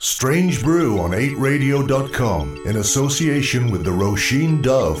Strange Brew on 8radio.com in association with the Roisin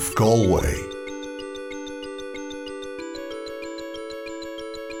Dove Galway.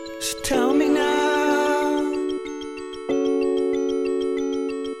 So tell me now.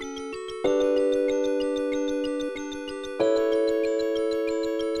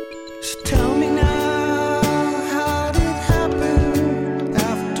 So tell me now, how did it happen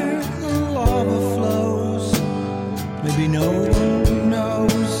after the lava flows? Maybe no one knows.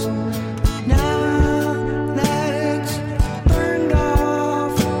 Now that it's burned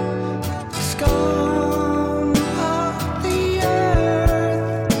off the scum of the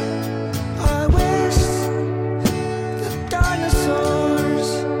earth, I wish the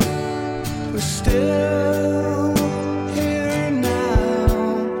dinosaurs were still here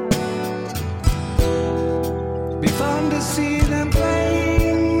now. It'd be fun to see them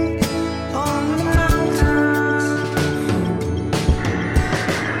playing on the mountains.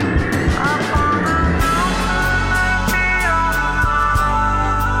 Up on the mountain, maybe on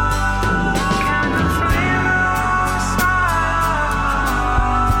can the three of us they'll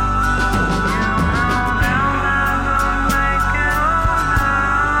never make it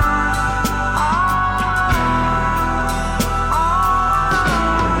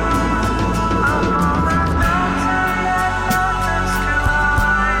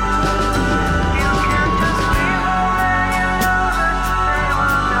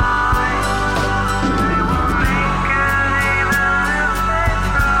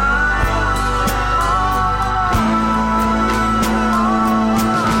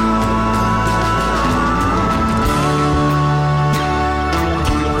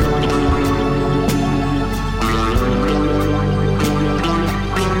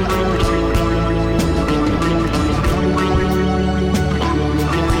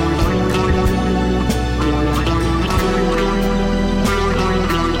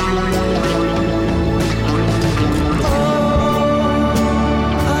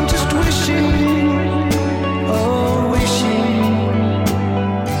I'm just wishing, oh wishing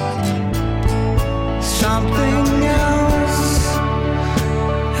something else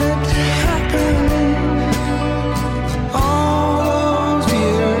had happened all those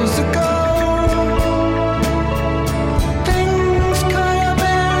years ago. Things could have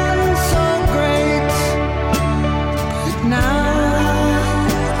been so great, but now I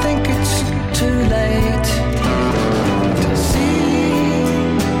think it's too late to see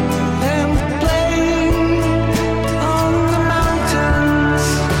them playing on the mountains.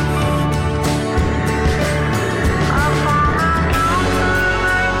 Up on the mountain,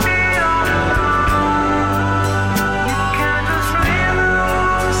 maybe on you can't just leave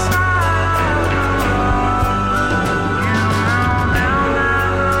it aside. You know they'll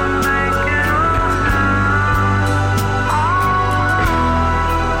never make it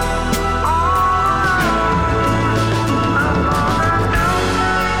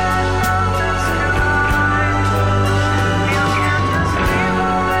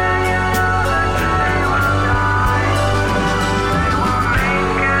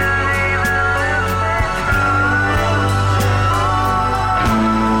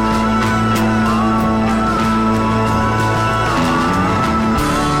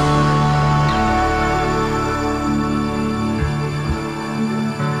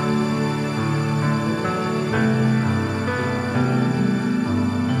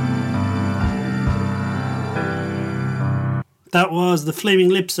That was the Flaming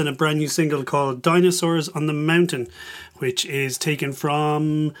Lips and a brand new single called Dinosaurs on the Mountain, which is taken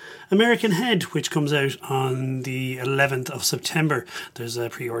from American Head, which comes out on the 11th of September. There's a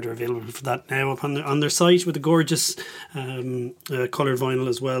pre-order available for that now up on their site with a gorgeous coloured vinyl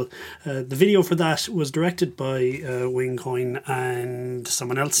as well. The video for that was directed by Wayne Coyne and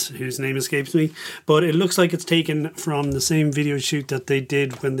someone else whose name escapes me, but it looks like it's taken from the same video shoot that they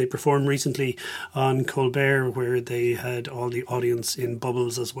did when they performed recently on Colbert, where they had all the audience in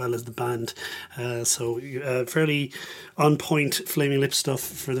bubbles as well as the band. So fairly on point Flaming Lips stuff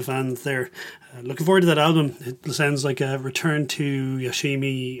for the fans there. Looking forward to that album. It sounds like a return to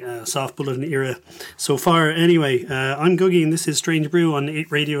Yoshimi Soft Bulletin era so far. Anyway, I'm Googie and this is Strange Brew on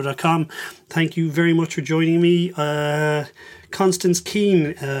 8radio.com. Thank you very much for joining me. Constance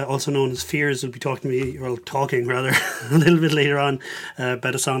Keane, also known as Fears, will be talking a little bit later on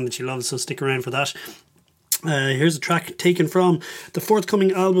about a song that she loves, so stick around for that. Here's a track taken from the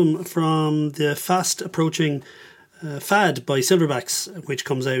forthcoming album from the fast approaching Fad by Silverbacks, which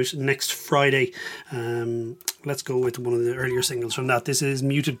comes out next Friday. Let's go with one of the earlier singles from that. This is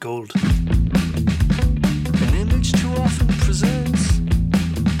Muted Gold. An image too often presents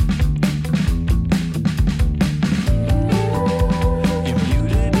you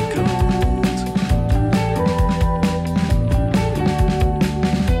muted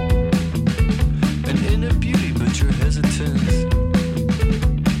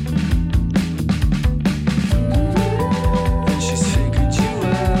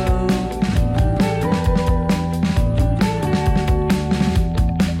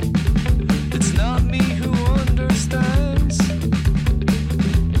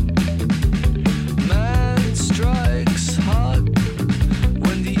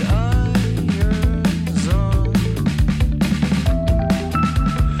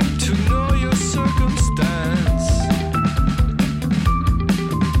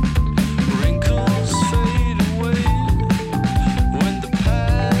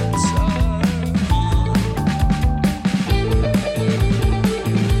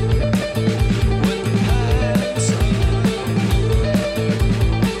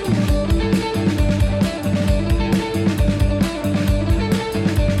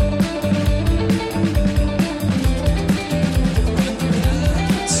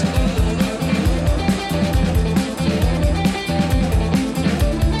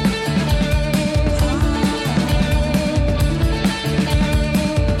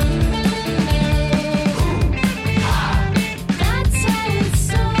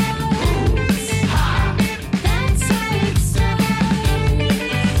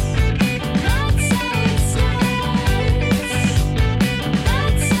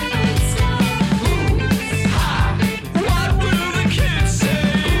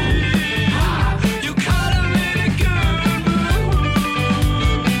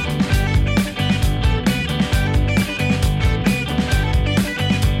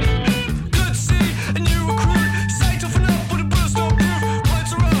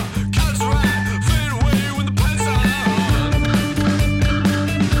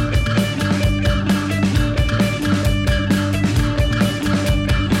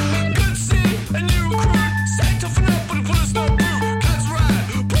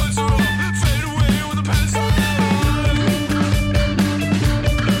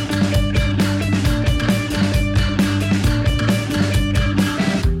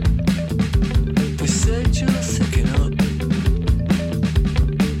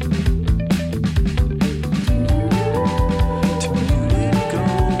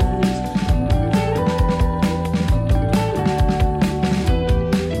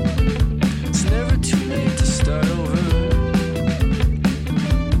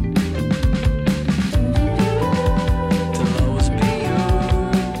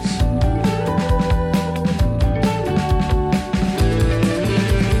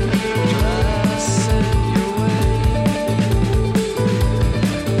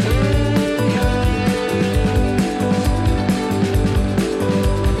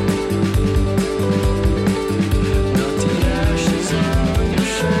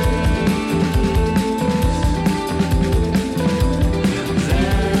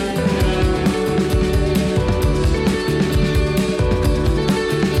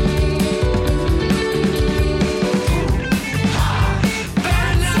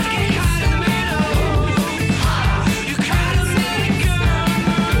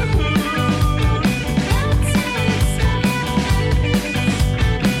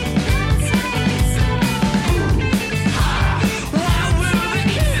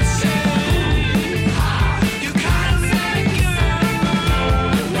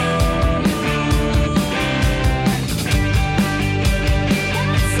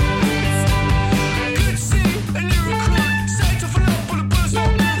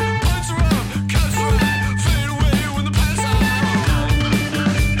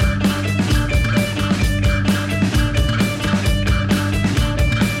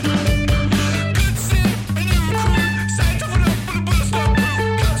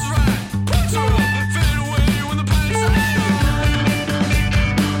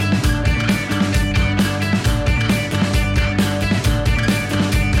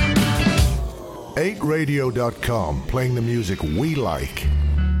 8radio.com, playing the music we like.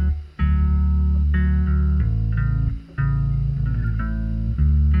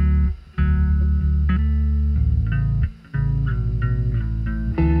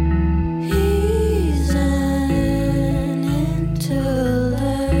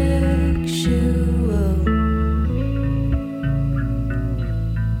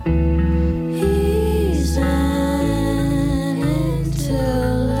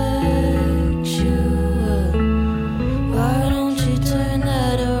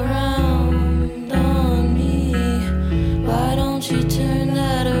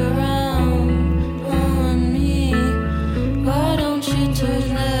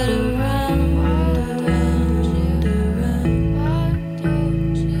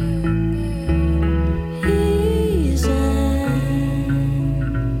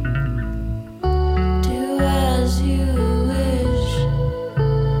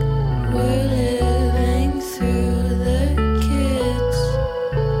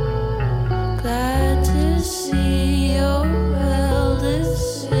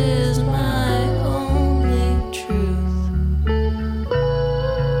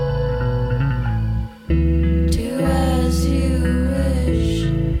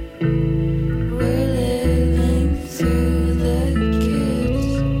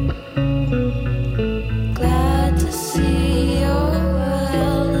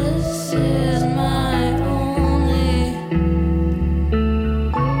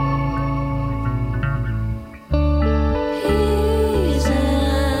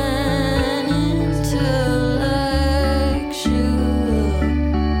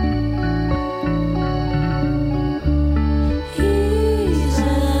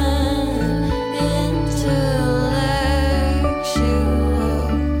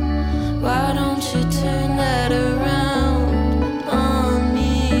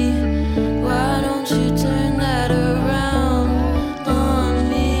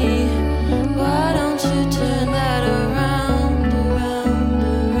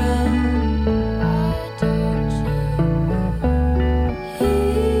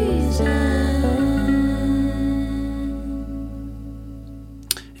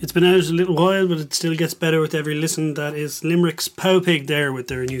 It's been out a little while, but it still gets better with every listen. That is Limerick's Powpig there with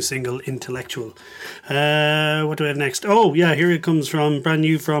their new single, Intellectual. What do I have next? Oh, yeah, here it comes from, brand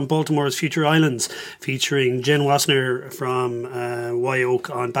new from Baltimore's Future Islands, featuring Jen Wassner from Y-Oak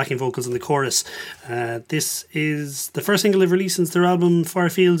on backing vocals in the chorus. This is the first single they've released since their album Far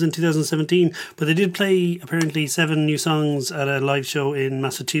Fields in 2017, but they did play apparently 7 new songs at a live show in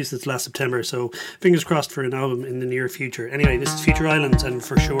Massachusetts last September, so fingers crossed for an album in the near future. Anyway, this is Future Islands, and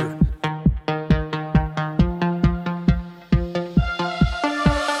For Sure.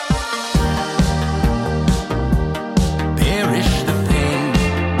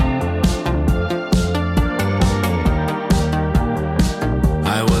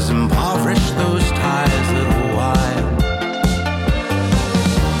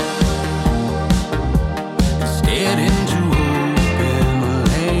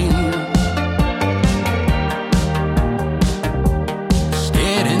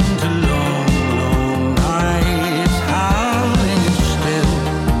 Into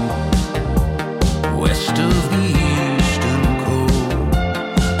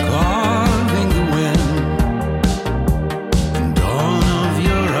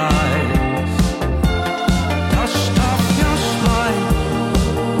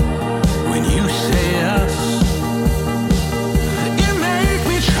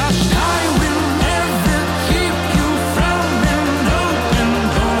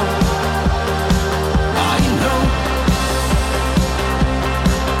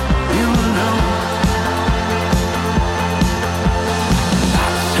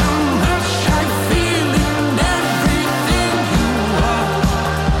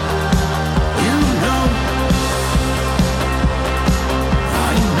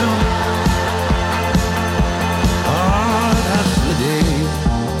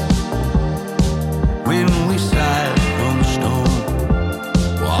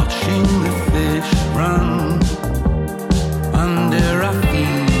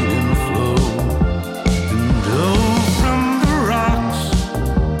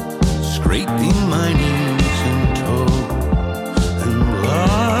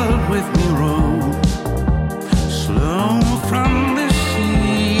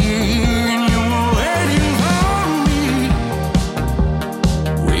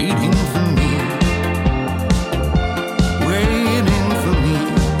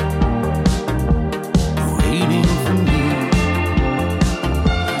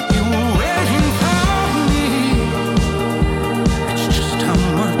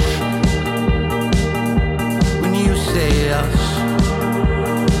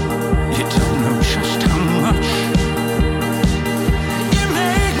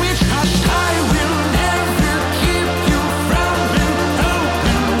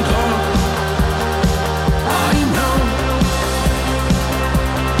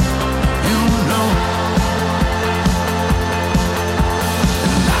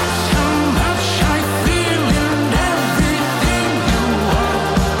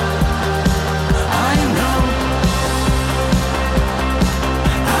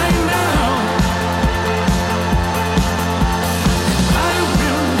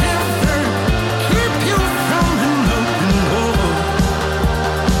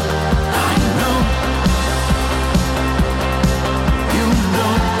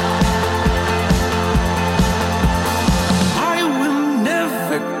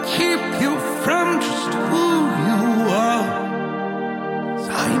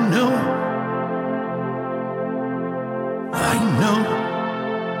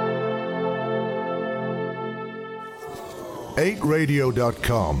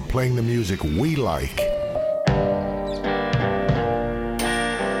 8radio.com, playing the music we like.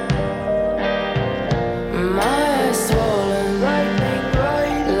 My eyes swollen,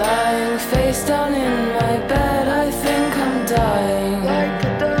 lying face down in my bed, I think I'm dying.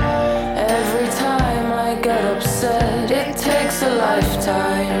 Every time I get upset, it takes a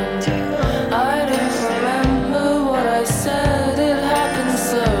lifetime. I don't remember what I said, it happened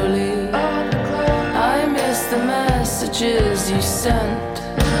slowly. I miss the messages you sent.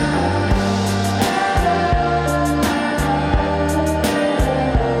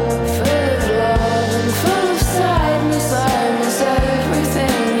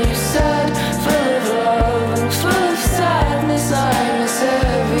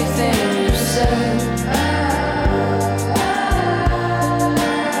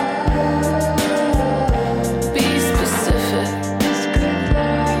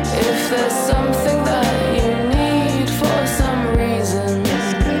 Something that you need for some reason.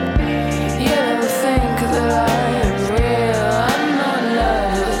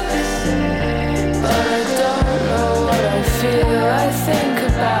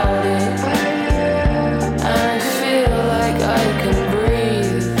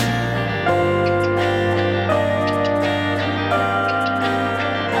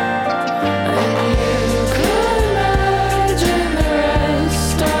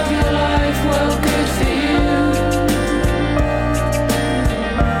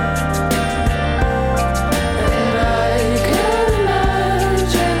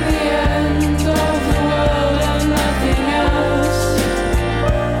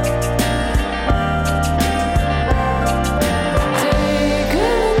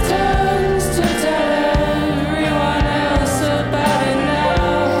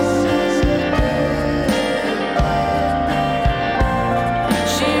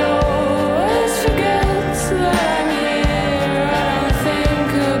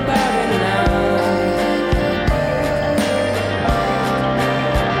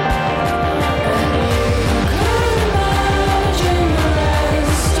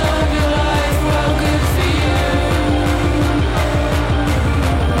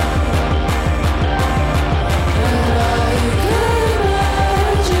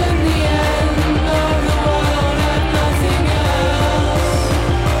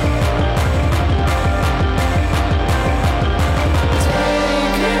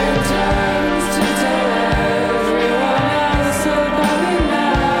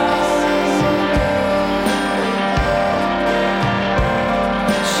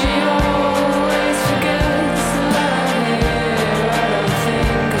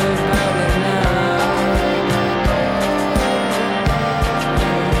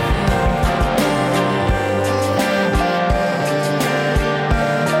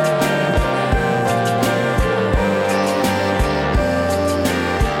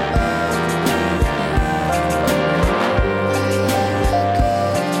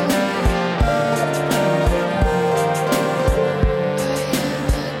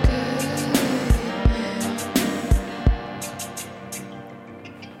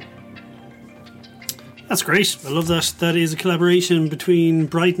 That's great. I love that. That is a collaboration between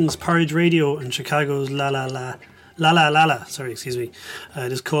Brighton's Porridge Radio and Chicago's La La La. It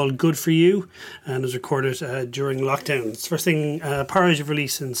is called Good For You and was recorded during lockdown. It's the first thing Porridge have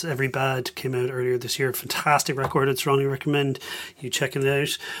released since Every Bad came out earlier this year. Fantastic record. I'd strongly recommend you checking it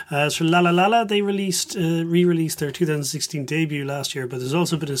out. As for La La La, they re-released their 2016 debut last year, but there's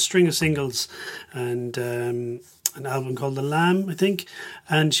also been a string of singles and an album called The Lamb, I think.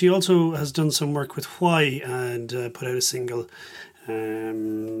 And she also has done some work with Why and put out a single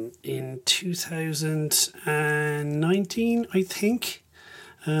in 2019, I think.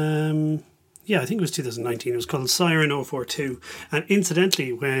 I think it was 2019. It was called Siren 042. And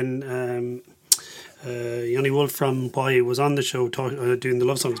incidentally, when Yanni Wolf from Why was on the show doing the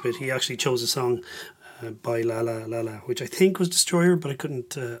love songs bit, he actually chose a song by La La La La, which I think was Destroyer, but I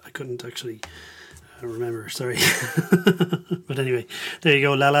couldn't actually remember, sorry. But anyway, there you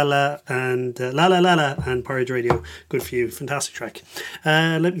go. La La La and La La La La and Porridge Radio. Good For You. Fantastic track.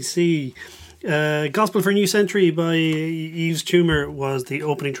 Let me see. Gospel for a New Century by Yves Tumor was the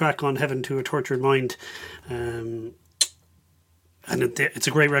opening track on Heaven to a Tortured Mind. And it's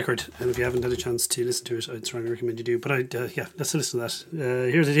a great record, and if you haven't had a chance to listen to it, I'd strongly recommend you do. But let's listen to that.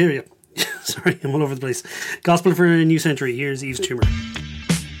 Here's it here. Sorry, I'm all over the place. Gospel for a New Century. Here's Yves Tumor.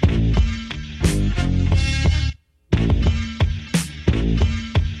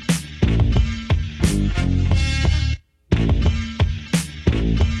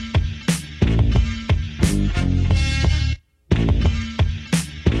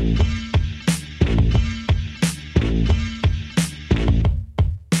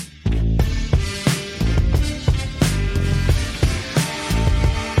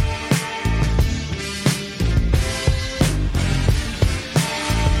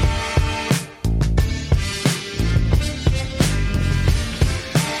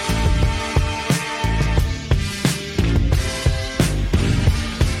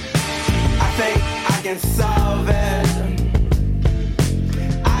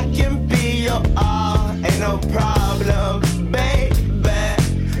 no problem, baby.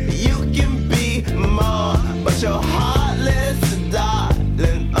 You can be more, but you're heartless,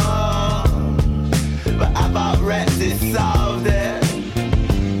 darling. Oh, but I've already solved it.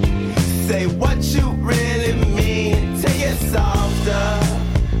 Say what you really mean, take it softer.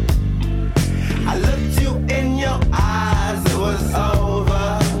 I looked you in your eyes, it was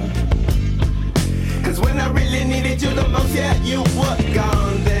over. Cause when I really needed you the most, yeah, you were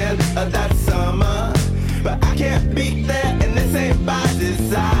gone then, that summer. But I can't be there, and this ain't by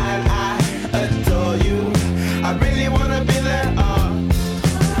design. I adore you, I really wanna be there,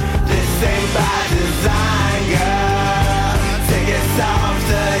 this ain't by design, girl. Take it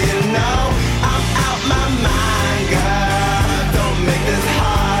softer, you know I'm out my mind, girl. Don't make this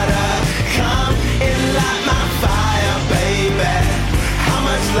harder, come in like my fire, baby. How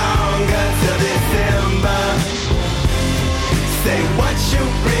much longer till December? Say what you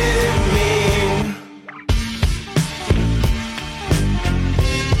really mean.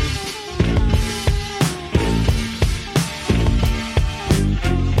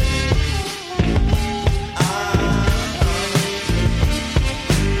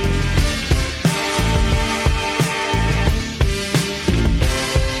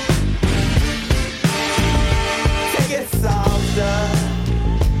 Take it softer.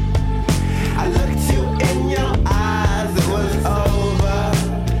 I looked you in your eyes, it was over.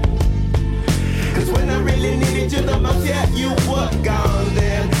 Cause when I really needed you the most, yeah, you were gone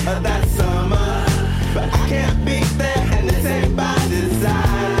then, that summer. But I can't be there, and this ain't by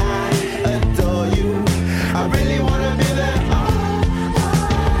design. I adore you, I really wanna be there,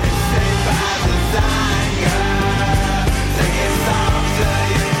 this ain't by design, girl. Take it softer,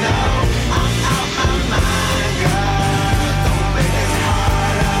 you know I'm out my mind, girl. Don't make it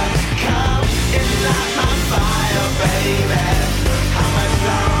harder, come in like my fire, baby. How much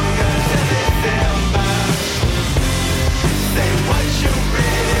longer till December? Say what you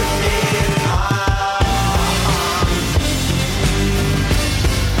really mean.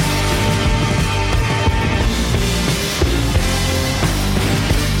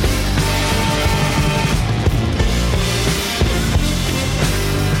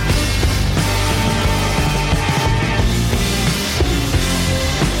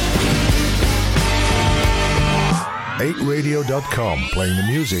 .8radio.com, playing the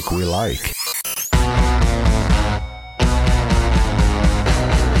music we like.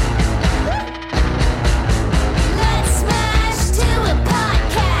 Let's smash to a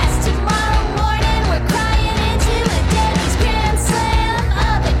podcast. Tomorrow morning we're crying into a Denny's Grand Slam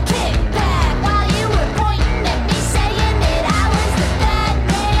of a kickback. While you were pointing at me saying that I was the bad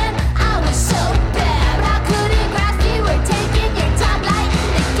man, I was so bad, but I couldn't grasp you were taking your time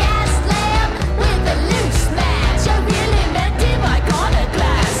lighting the gas lamp with a loose match. I really meant it like on a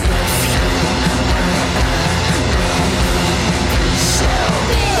glass.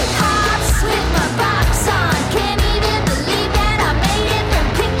 Big hops with my box on. Can't even believe that I made it from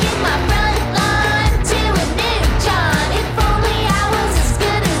kicking my front lawn to a new John. If only I was as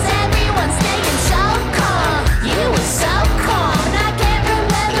good as everyone, staying so calm. You were so calm, and I can't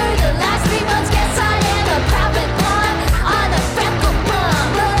remember the last 3 months. Guess I am a prophet blonde on a freckle bum,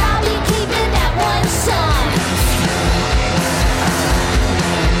 but I'll be keeping that one song.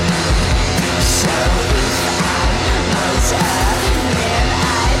 So if I was up, then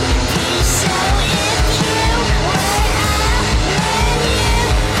I'd be so if you were up, then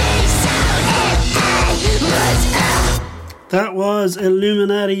you'd be so if I was up. That was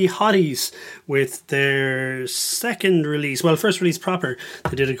Illuminati Hotties with their second release. Well, first release proper.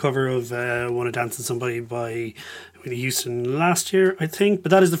 They did a cover of Wanna Dance with Somebody by Whitney Houston last year, I think.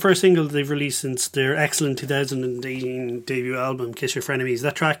 But that is the first single they've released since their excellent 2018 debut album, Kiss Your Frenemies.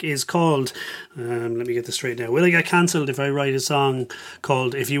 That track is called, let me get this straight now, Will I Get Cancelled If I Write a Song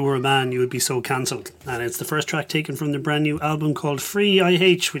Called If You Were a Man You Would Be So Cancelled. And it's the first track taken from the brand new album called Free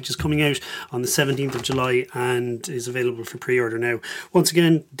IH, which is coming out on the 17th of July and is available for pre-order now. Once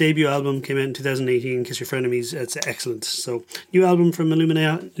again, debut album came out in 2018, Kiss Your Frenemies. It's excellent. So, new album from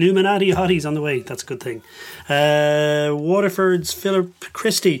Illuminati Hotties on the way. That's a good thing. Waterford's Philip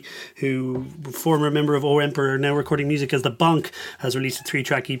Christie, who former member of O Emperor, now recording music as The Bonk, has released a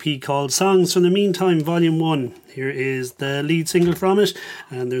 3-track EP called Songs from the Meantime Volume 1. Here is the lead single from it,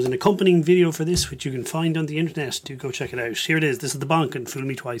 and there's an accompanying video for this which you can find on the internet. Do go check it out. Here it is. This is The Bonk and Fool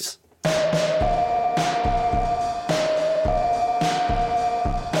Me Twice.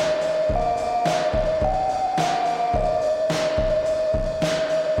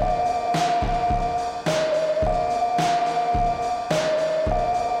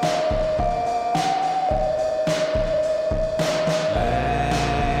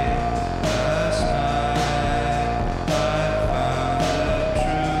 Last night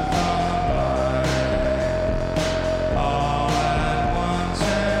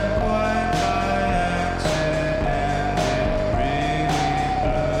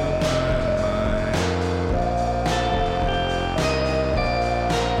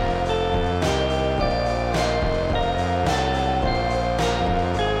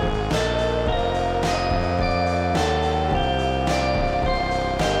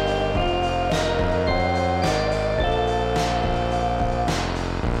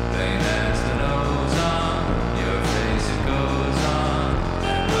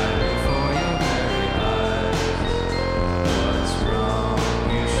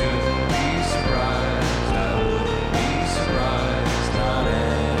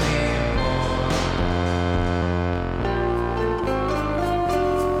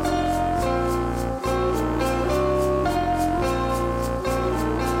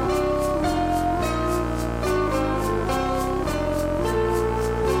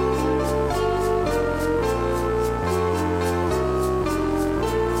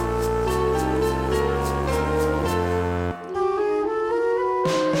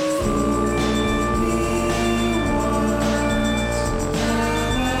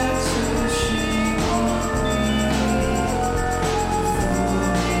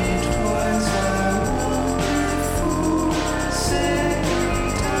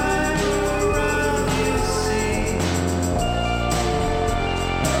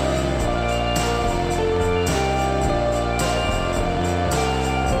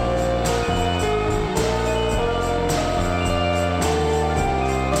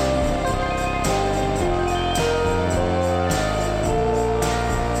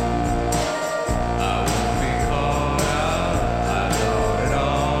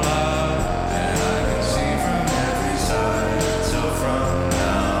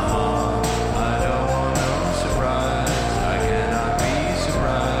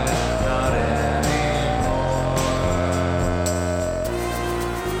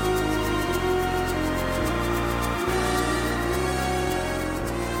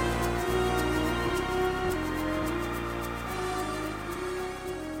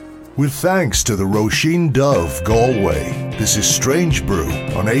With thanks to the Roisin Dove Galway, this is Strange Brew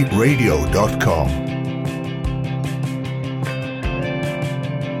on 8radio.com.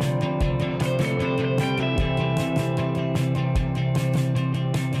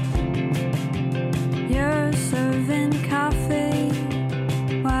 You're serving coffee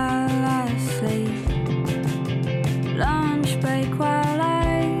while I sleep. Lunch break while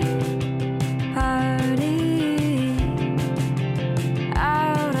I party.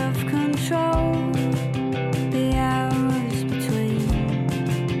 Out of control, the hours between.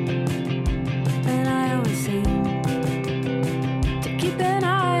 And I always seem to keep an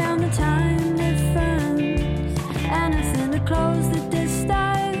eye on the time difference. Anything to close the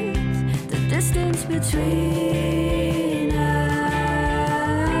distance, the distance between us.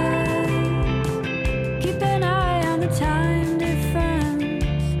 Keep an eye on the time difference.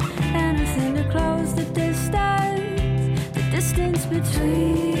 Anything to close the distance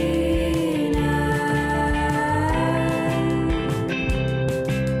between us.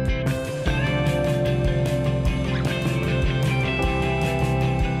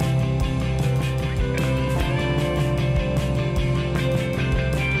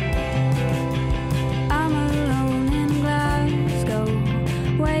 I'm alone in Glasgow,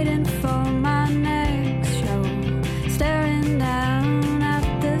 waiting for my next show. Staring down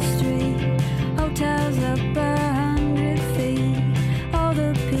at the street, hotels up 100 feet, all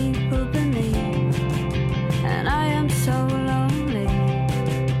the people beneath, and I am so lonely.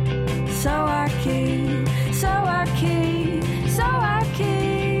 So I keep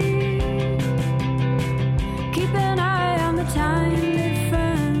keep an eye on the time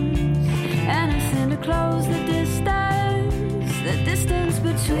difference. Anything to close the distance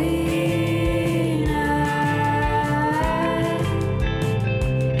between us.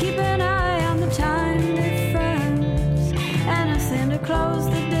 Keep an eye on the time difference. Anything to close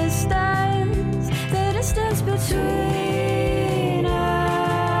the distance between us.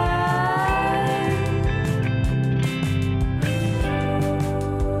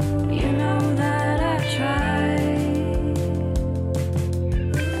 You know that I tried.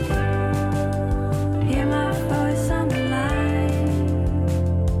 Hear my voice on the line.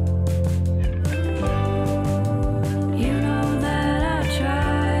 You know that I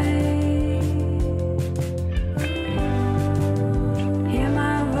tried. Hear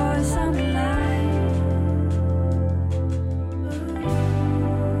my voice on the line.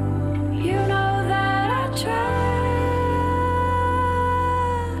 You know that I tried. Hear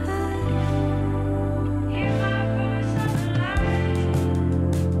my voice on the line.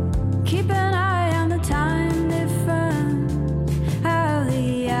 Keep an eye on the time difference. How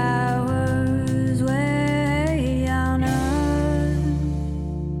the hours weigh on us.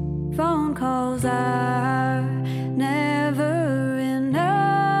 Phone calls are never enough.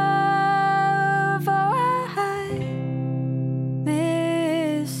 Oh, I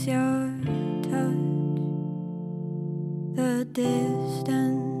miss your touch. The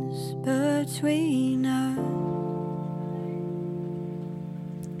distance between us.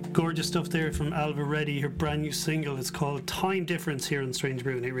 Gorgeous stuff there from Alva Reddy. Her brand new single is called Time Difference here on Strange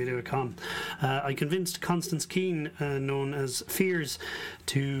Brew on 8radio.com. I convinced Constance Keane, known as Fears,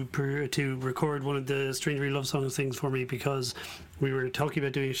 to record one of the Strange Brew love songs things for me, because we were talking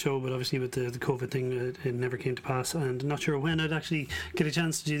about doing a show, but obviously with the COVID thing, it never came to pass, and not sure when I'd actually get a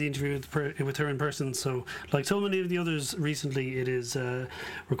chance to do the interview with her in person. So, like so many of the others recently, it is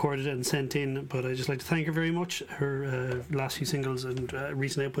recorded and sent in. But I just like to thank her very much. Her last few singles and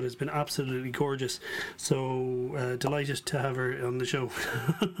recent output has been absolutely gorgeous. So delighted to have her on the show.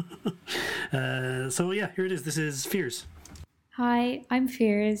 So yeah, here it is. This is Fears. Hi, I'm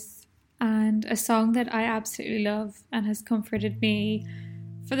Fears, and a song that I absolutely love and has comforted me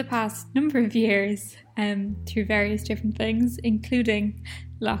for the past number of years through various different things, including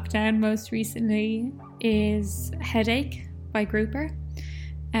lockdown most recently, is Headache by Grouper.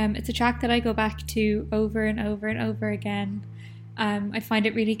 It's a track that I go back to over and over and over again. I find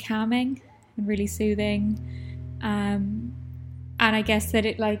it really calming and really soothing, and I guess that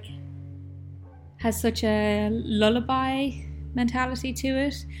it has such a lullaby mentality to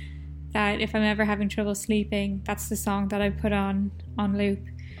it that if I'm ever having trouble sleeping, that's the song that I put on loop.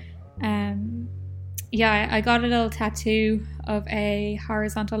 I got a little tattoo of a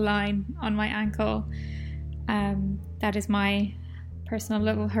horizontal line on my ankle. That is my personal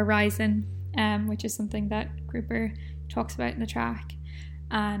little horizon, which is something that Grouper talks about in the track.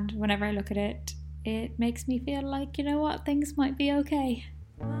 And whenever I look at it, it makes me feel like, you know what, things might be okay.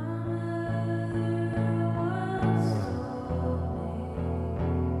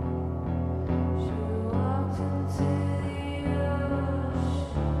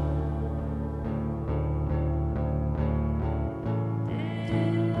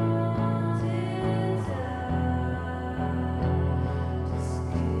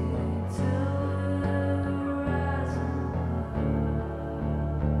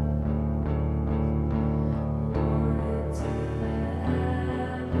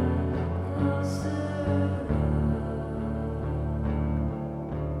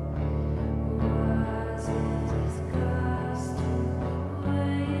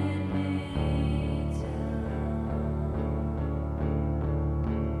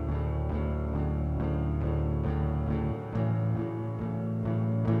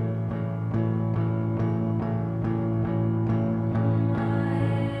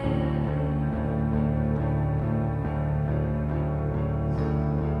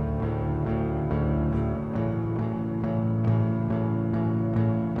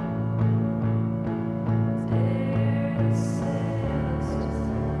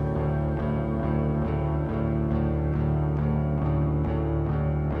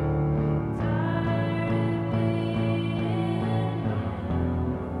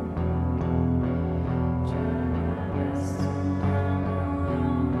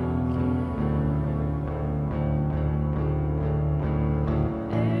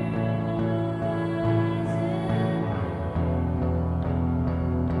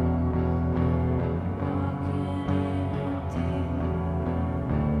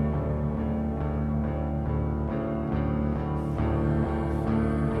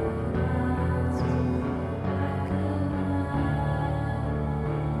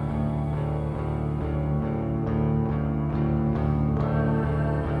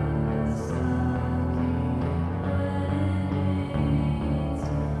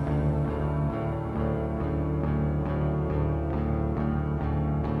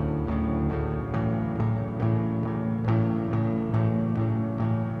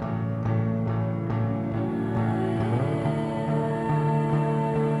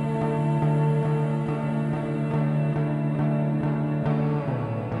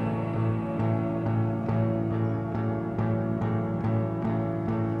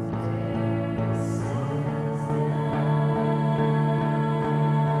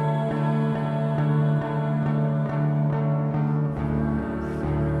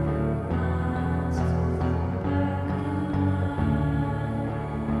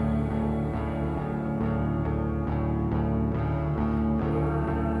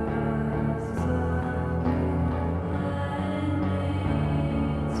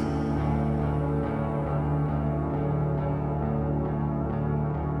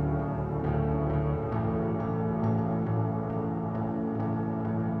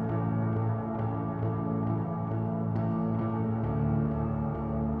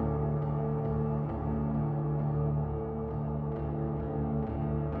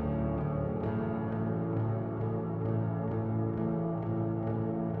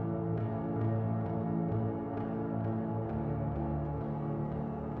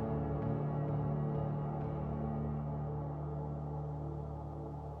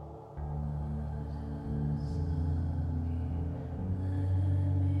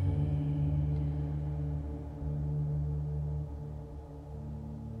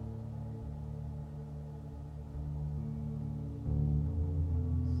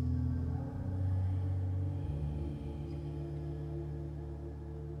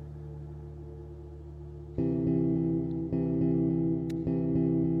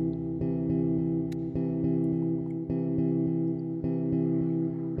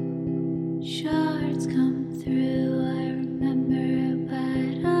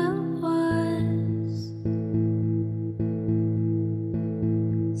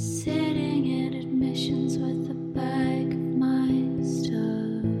 Sitting in admissions with a bag of my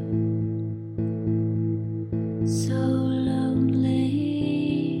stuff. So lonely,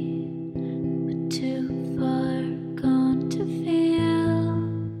 but too far gone to feel.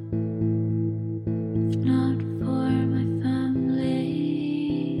 If not for my family,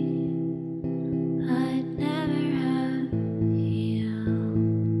 I'd never have healed.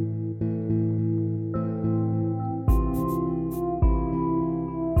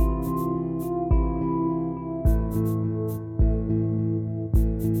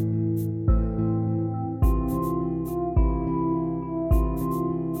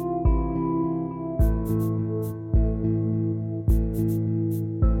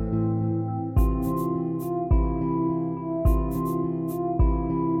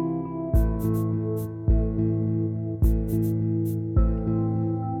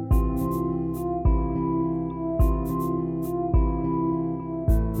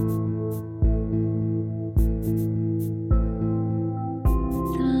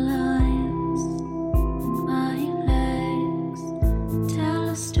 The lines on my legs tell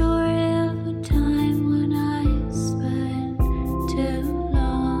a story of a time when I spent too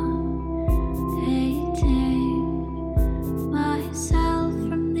long hating myself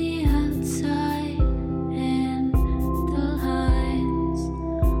from the outside. And the lines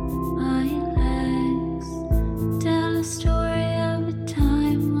on my legs tell a story of a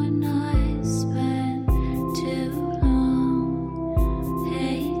time when I spent too long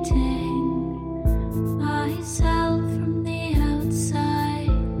hating myself from the outside.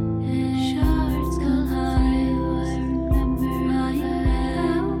 And shards collide. Remember I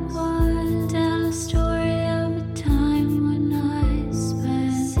would tell a story of a time when I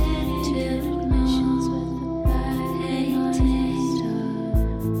spent too long hating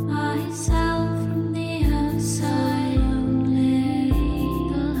myself from the outside. Only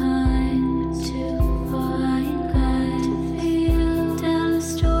the line too far to feel. Tell a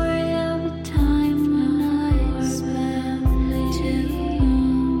story of a time when I spent too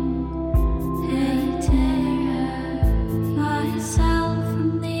long hating myself from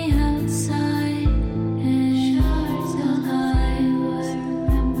the outside. And shards collide.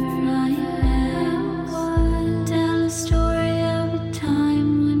 Remember I would tell a story of a time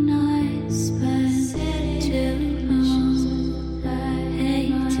when I spent too long hating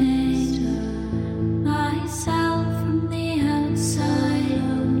myself from the outside.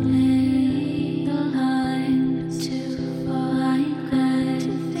 Only the line too far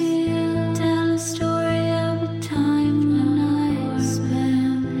to feel. Tell a story of a time when I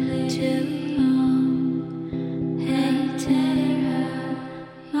spent too long hating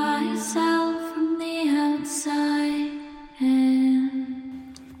myself from the outside.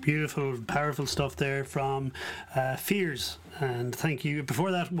 Beautiful, powerful stuff there from Fears, and thank you.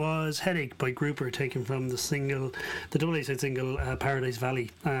 Before that was Headache by Grouper, taken from the single, the double A-side single Paradise Valley.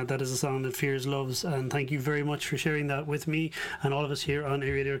 That is a song that Fears loves, and thank you very much for sharing that with me and all of us here on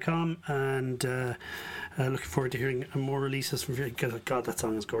aradio.com. And looking forward to hearing more releases from Fears. God, that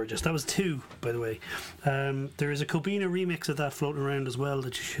song is gorgeous. That was 2, by the way. There is a Kobina remix of that floating around as well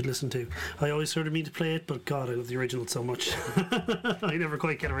that you should listen to. I always sort of mean to play it, but God, I love the original so much. I never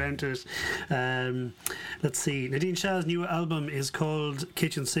quite get around to it. Let's see. Nadine Shah's new album is called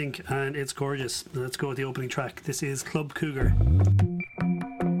Kitchen Sink, and it's gorgeous. Let's go with the opening track. This is Club Cougar.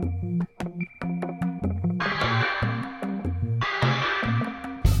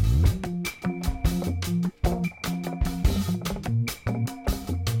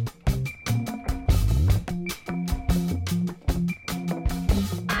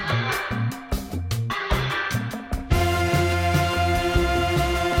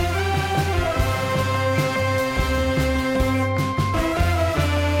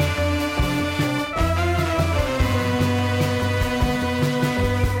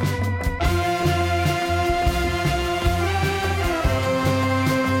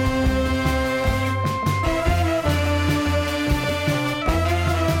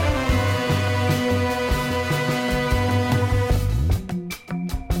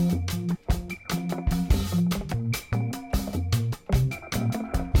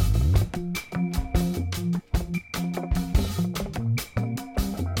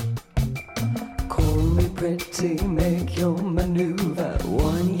 pretty, make your maneuver.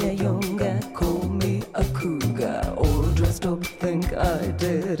 1 year younger, call me a cougar. All dressed up, think I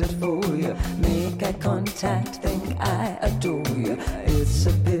did it for you. Make eye contact, think I adore you. It's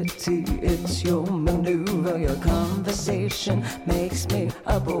a pity, it's your maneuver. Your conversation makes me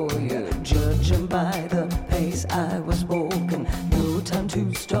abhor you. Judging by the pace I was walking, no time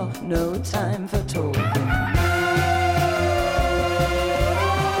to stop, no time for talking.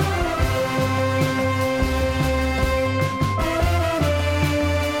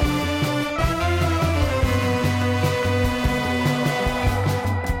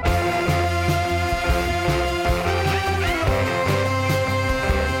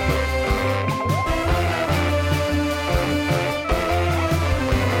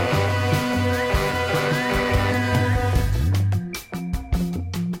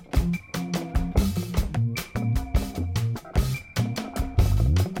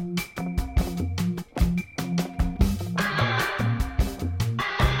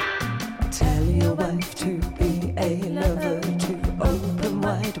 never to open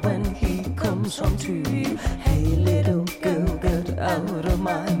wide when he comes home to you. Hey little girl, get out of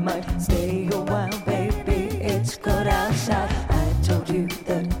my mind. Stay a while, baby, it's cold outside. I told you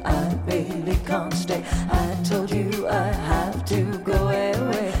that I really can't stay. I told you I have to go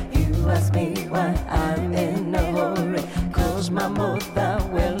away. You ask me why I'm in a hurry, 'cause my mother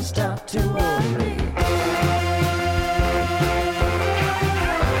will start to worry.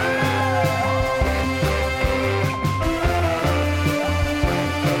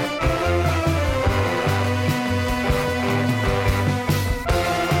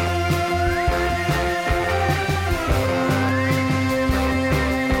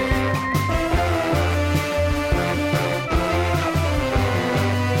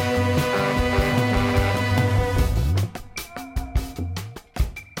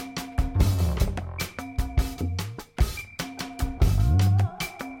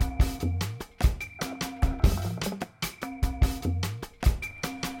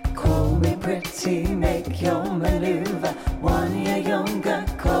 Pretty, make your maneuver. 1 year younger,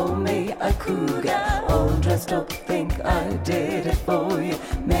 call me a cougar. All dressed up, think I did it for you.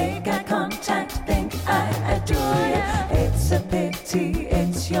 Make eye contact, think I adore you. It's a pity,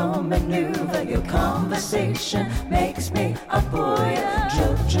 it's your maneuver. Your conversation makes me a boy.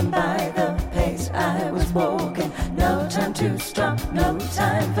 Judging by the pace I was walking, no time to stop, no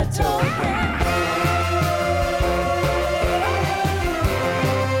time for talking.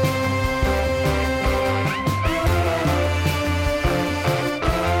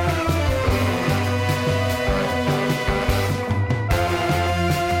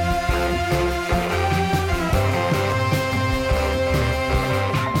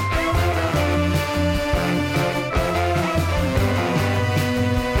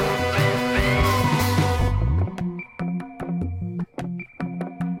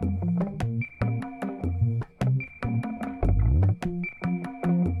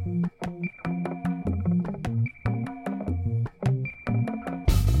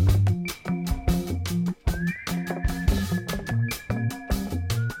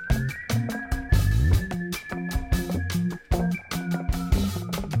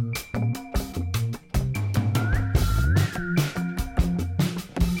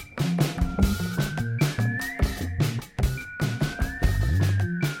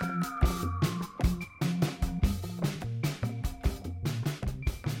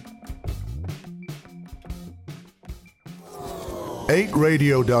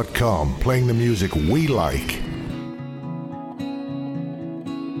 Radio.com, playing the music we like.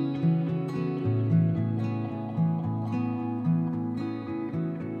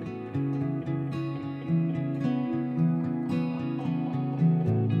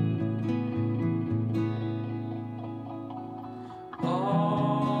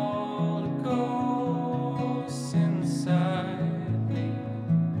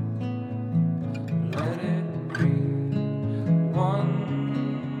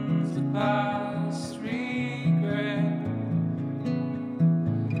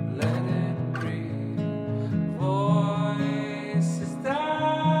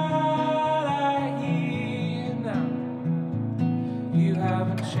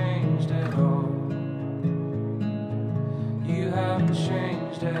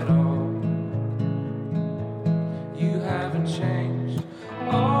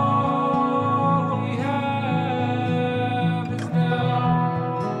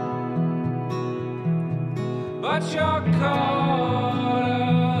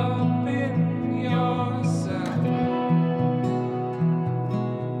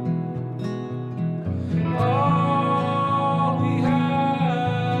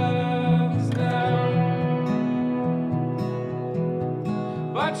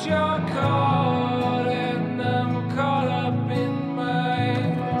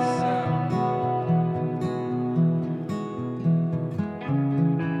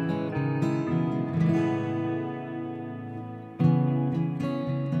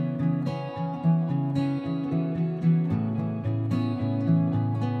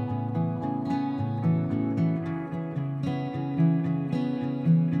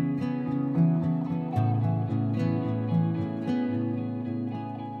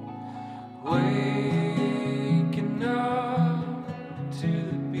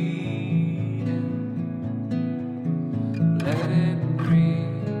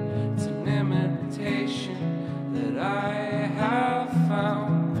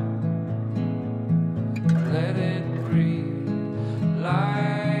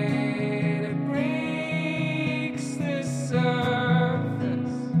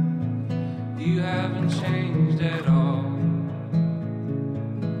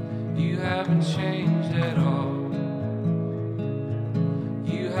 haven't changed at all.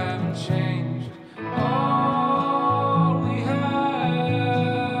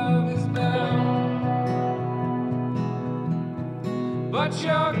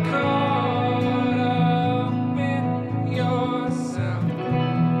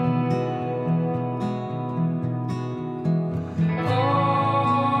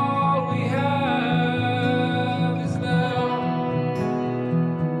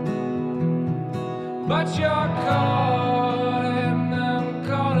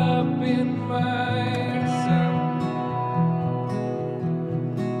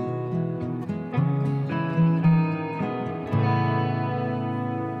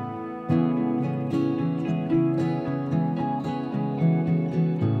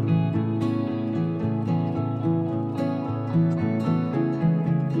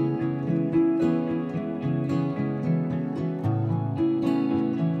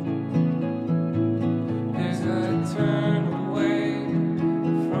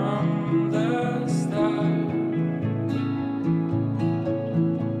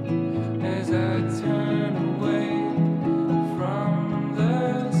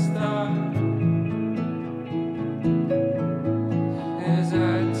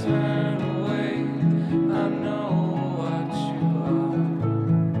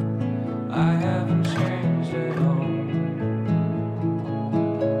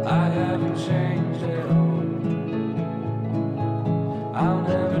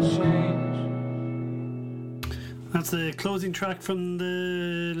 closing track from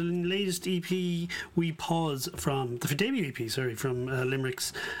the latest EP, We Pause, from the debut EP, from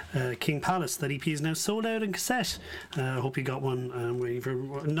Limerick's King Palace. That EP is now sold out in cassette. I hope you got one. I'm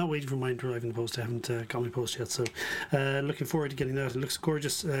not waiting for mine to arrive in the post. I haven't got my post yet, so looking forward to getting that. It looks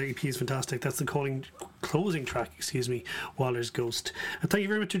gorgeous. EP is fantastic. That's the closing track, Waller's Ghost. Thank you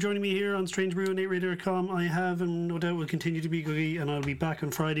very much for joining me here on Strange Brew and 8radio.com. I have, and no doubt will continue to be Googie, and I'll be back on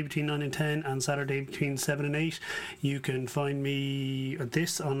Friday between 9 and 10 and Saturday between 7 and 8. You can find me at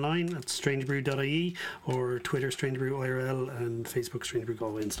this online at strangebrew.ie or Twitter strangebrew.irl and Facebook strangebrew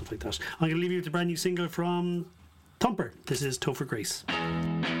Galway and stuff like that. I'm going to leave you with a brand new single from Thumper. This is Topher Grace.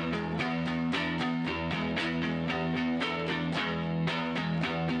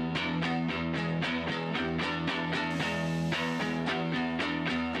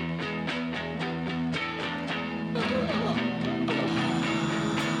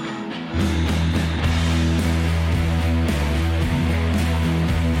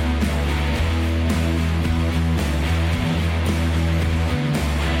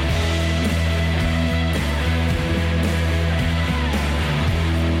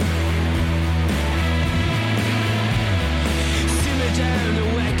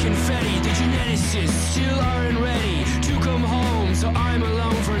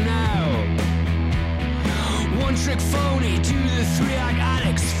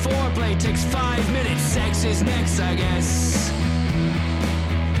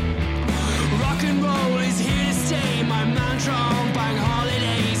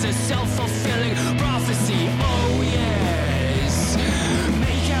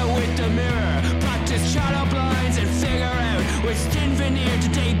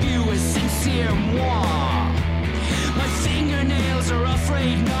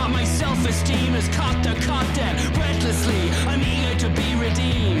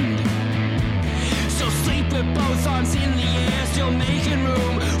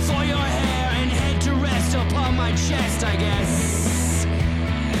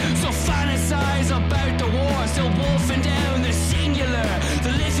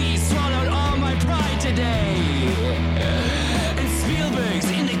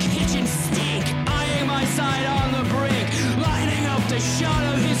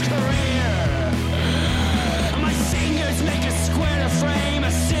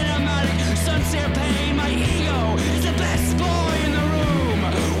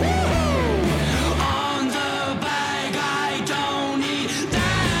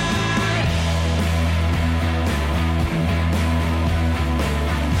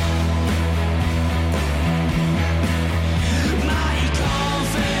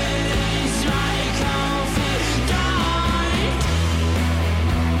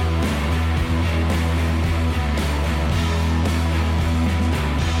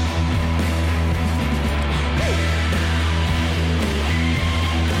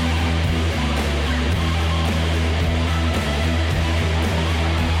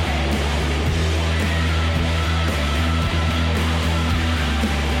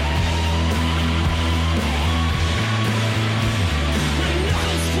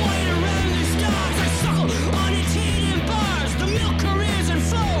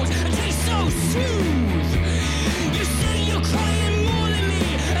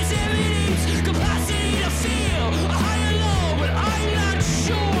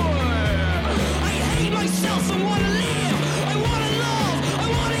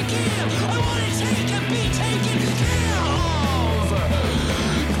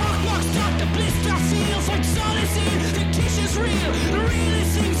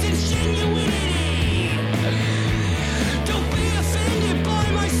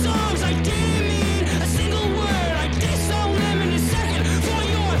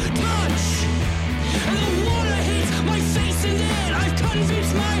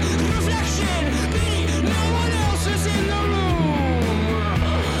 Convince my reflection